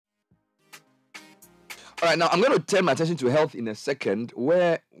All right, now I'm going to turn my attention to health in a second,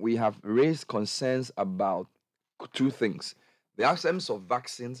 where we have raised concerns about two things: the absence of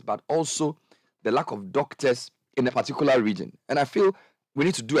vaccines, but also the lack of doctors in a particular region. And I feel we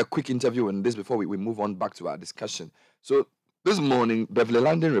need to do a quick interview on this before we move on back to our discussion. So this morning, Beverly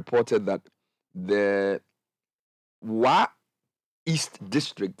Landon reported that the Wa East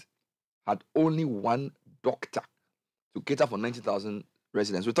District had only one doctor to cater for 90,000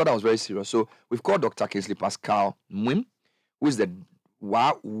 residents. We thought that was very serious. So we've called Dr. Kingsley Pascal Mwim, who is the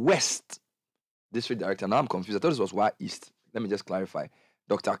Wa West District Director. Now I'm confused. I thought this was Wa East. Let me just clarify.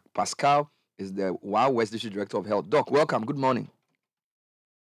 Dr. Pascal is the Wa West District Director of Health. Doc, welcome. Good morning.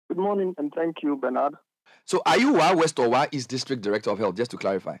 Good morning, and thank you, Bernard. So are you Wa West or Wa East District Director of Health, just to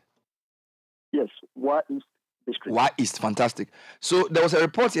clarify? Yes, Wa East District. Wa East, fantastic. So there was a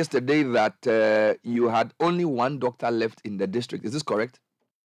report yesterday that you had only one doctor left in the district. Is this correct?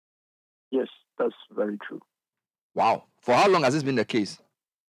 Yes, that's very true. Wow. For how long has this been the case?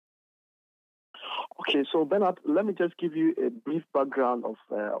 Okay, so Bernard, let me just give you a brief background of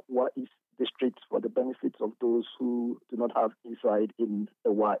Wa East District for the benefits of those who do not have insight in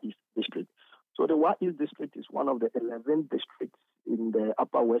the Wa East District. So the Wa East District is one of the 11 districts in the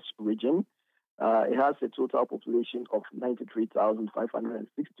Upper West region. It has a total population of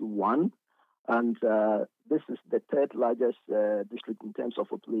 93,561, and this is the third largest district in terms of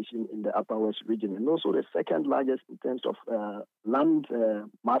population in the Upper West region, and also the second largest in terms of land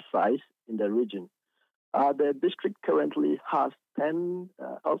mass size in the region. The district currently has 10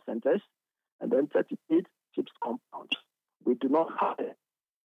 health centers and then 38 CHIPS compounds. We do not have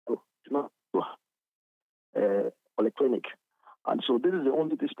a polyclinic. And so this is the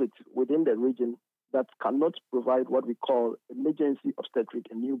only district within the region that cannot provide what we call emergency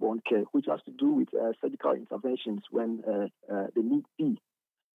obstetric and newborn care, which has to do with surgical interventions when they need be.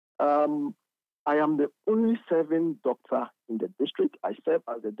 I am the only serving doctor in the district. I serve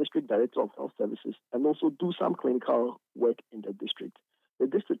as the district director of health services and also do some clinical work in the district. The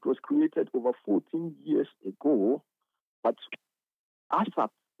district was created over 14 years ago, but as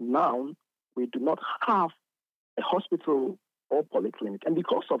of now, we do not have a hospital or polyclinic. And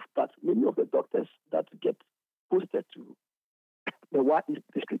because of that, many of the doctors that get posted to the Wa East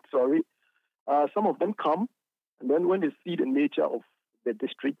District, some of them come, and then when they see the nature of the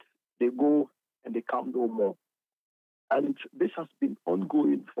district, they go and they come no more. And this has been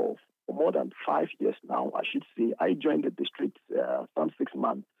ongoing for more than 5 years now, I should say. I joined the district some 6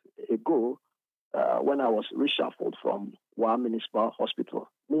 months ago when I was reshuffled from Wa Municipal Hospital,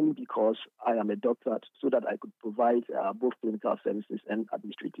 mainly because I am a doctor, so that I could provide both clinical services and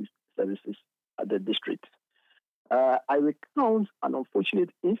administrative services at the district. I recount an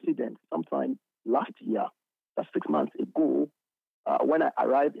unfortunate incident sometime last year, that's 6 months ago, when I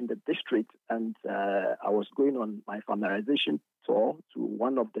arrived in the district and I was going on my familiarization tour to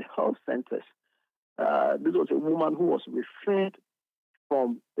one of the health centers. This was a woman who was referred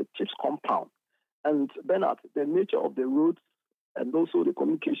from the CHIPS compound. And Bernard, the nature of the roads and also the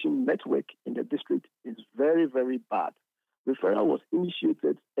communication network in the district is very, very bad. Referral was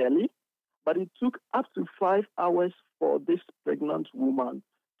initiated early, but it took up to 5 hours for this pregnant woman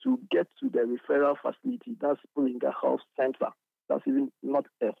to get to the referral facility, that's Pulinga Health Center. That's even not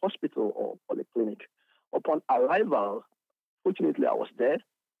a hospital or polyclinic. Upon arrival, fortunately, I was there.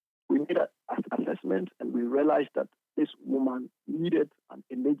 We made an assessment and we realized that this woman needed an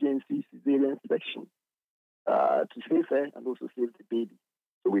emergency cesarean section to save her and also save the baby.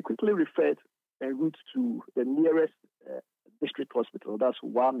 So we quickly referred en route to the nearest district hospital, that's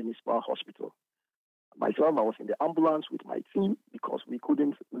Wa Municipal Hospital. Myself, I was in the ambulance with my team because we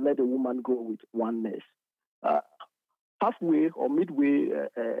couldn't let the woman go with one nurse. Halfway or midway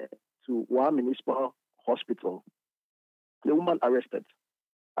to Wa Municipal Hospital, the woman arrested.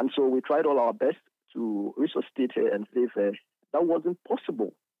 And so we tried all our best to resuscitate her and save her. That wasn't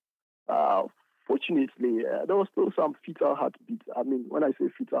possible. Fortunately, there was still some fetal heartbeat. I mean, when I say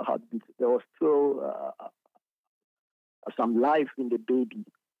fetal heartbeat, there was still some life in the baby.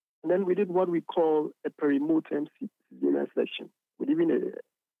 And then we did what we call a perimortem cesarean section with even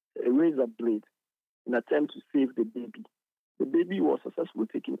a razor blade in an attempt to save the baby. The baby was successfully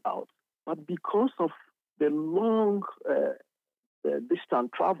taken out, but because of the long distance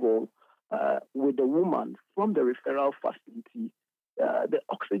travel with the woman from the referral facility, the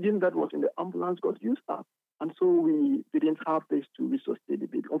oxygen that was in the ambulance got used up, and so we didn't have this to resuscitate the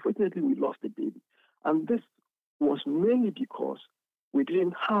baby. Unfortunately, we lost the baby, and this was mainly because we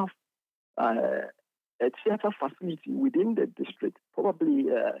didn't have a theater facility within the district. Probably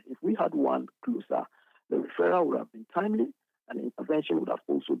if we had one closer, the referral would have been timely and intervention would have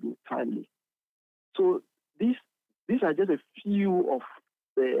also been timely. So these are just a few of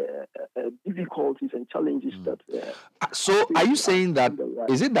the difficulties and challenges that. So, are you saying that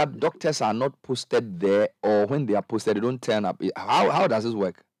is it that doctors are not posted there, or when they are posted, they don't turn up? How does this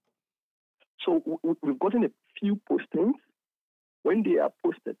work? So we've gotten a few postings. When they are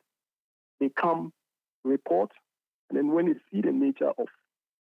posted, they come, report, and then when they see the nature of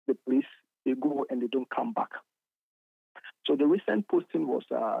the place, they go and they don't come back. So the recent posting was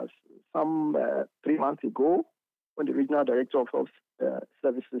some 3 months ago, when the regional director of health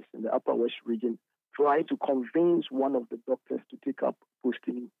services in the Upper West region tried to convince one of the doctors to take up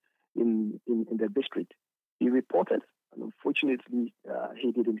posting in the district. He reported, and unfortunately,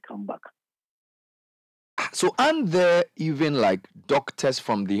 he didn't come back. So, aren't there even like doctors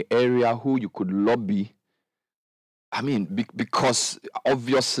from the area who you could lobby? I mean, because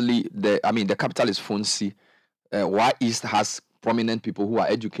obviously the capital is Fonsi. Y East has prominent people who are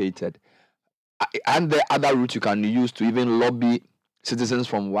educated. And there are other routes you can use to even lobby citizens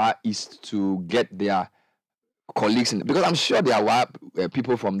from Y East to get their colleagues in, because I'm sure there are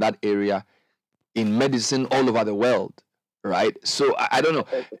people from that area in medicine all over the world, right? So I don't know.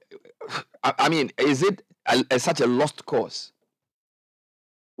 I mean, is it such a lost cause?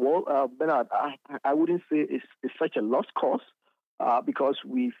 Well, Bernard, I wouldn't say it's such a lost cause because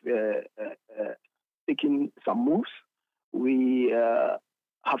we've taken some moves. We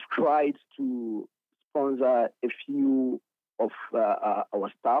have tried to sponsor a few of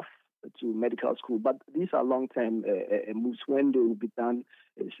our staff to medical school, but these are long-term moves. When they will be done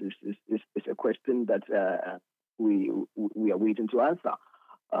is a question that we are waiting to answer.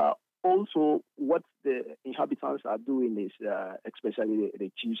 Also, what the inhabitants are doing is, especially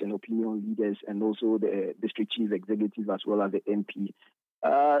the chiefs and opinion leaders, and also the district chief executive as well as the MP,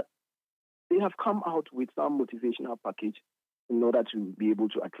 they have come out with some motivational package in order to be able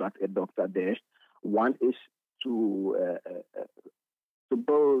to attract a doctor there. One is to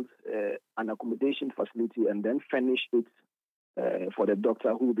build an accommodation facility and then furnish it for the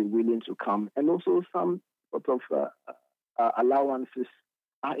doctor who will be willing to come, and also some sort of allowances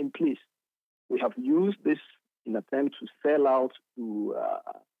are in place. We have used this in attempt to sell out to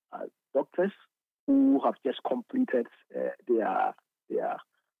doctors who have just completed their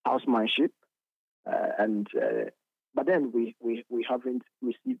housemanship, but then we haven't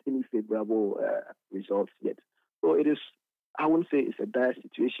received any favorable results yet. So it is, I wouldn't say it's a dire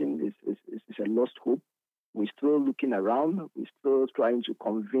situation. It's a lost hope. We're still looking around. We're still trying to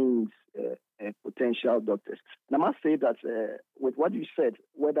convince potential doctors. And I must say that with what you said,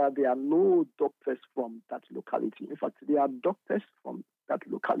 whether there are no doctors from that locality, in fact, there are doctors from that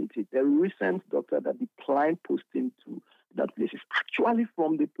locality. The recent doctor that declined posting to that place is actually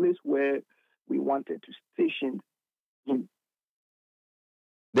from the place where we wanted to station him.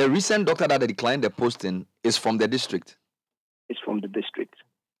 The recent doctor that declined the posting is from the district? It's from the district.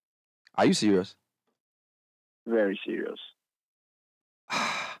 Are you serious? Very serious.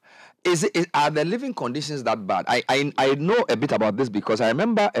 Are the living conditions that bad? I know a bit about this because I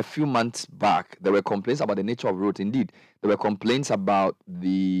remember a few months back there were complaints about the nature of roads. Indeed, there were complaints about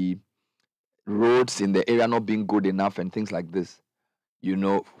the roads in the area not being good enough and things like this. You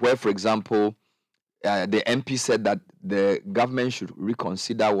know, where, for example, the MP said that the government should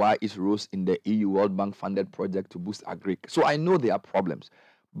reconsider why it rose in the EU World Bank funded project to boost agri. So I know there are problems,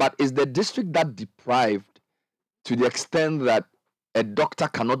 but is the district that deprived to the extent that a doctor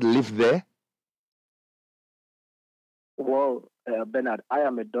cannot live there? Well, Bernard, I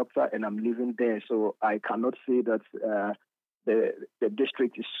am a doctor and I'm living there, so I cannot say that the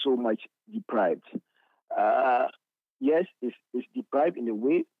district is so much deprived. Yes, it's deprived in a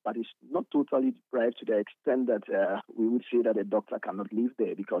way, but it's not totally deprived to the extent that we would say that a doctor cannot live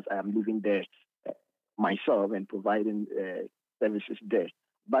there, because I am living there myself and providing services there.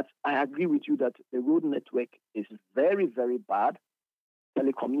 But I agree with you that the road network is very, very bad.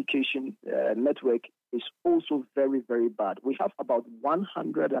 Telecommunication network is also very, very bad. We have about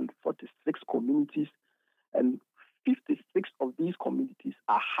 146 communities, and 56 of these communities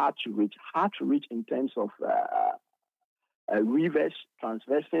are hard to reach in terms of rivers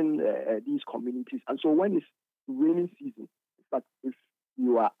transversing these communities. And so when it's raining season, in fact, if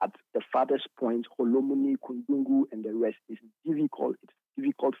you are at the farthest point, Holomuni, Kundungu, and the rest, it's difficult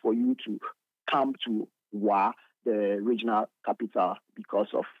for you to come to Wa, the regional capital, because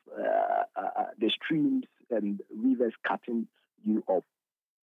of the streams and rivers cutting you off.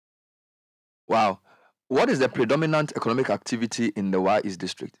 Wow. What is the predominant economic activity in the Wa East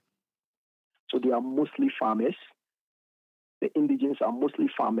district? So they are mostly farmers. The indigenous are mostly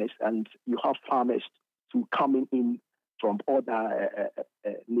farmers, and you have farmers to coming in from other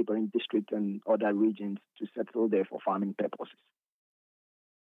neighboring districts and other regions to settle there for farming purposes.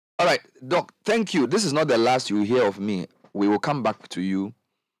 All right, Doc, thank you. This is not the last you hear of me. We will come back to you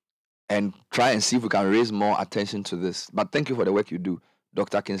and try and see if we can raise more attention to this. But thank you for the work you do.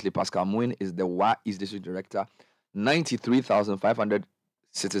 Dr. Kingsley Pascal Muin is the WA East District Director. 93,500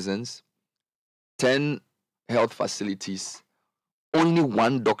 citizens, 10 health facilities, only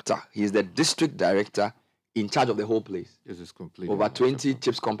one doctor. He is the district director in charge of the whole place. This is completely over 20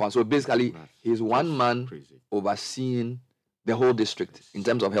 chips compounds. So basically, he's one man overseeing the whole district in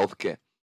terms of healthcare.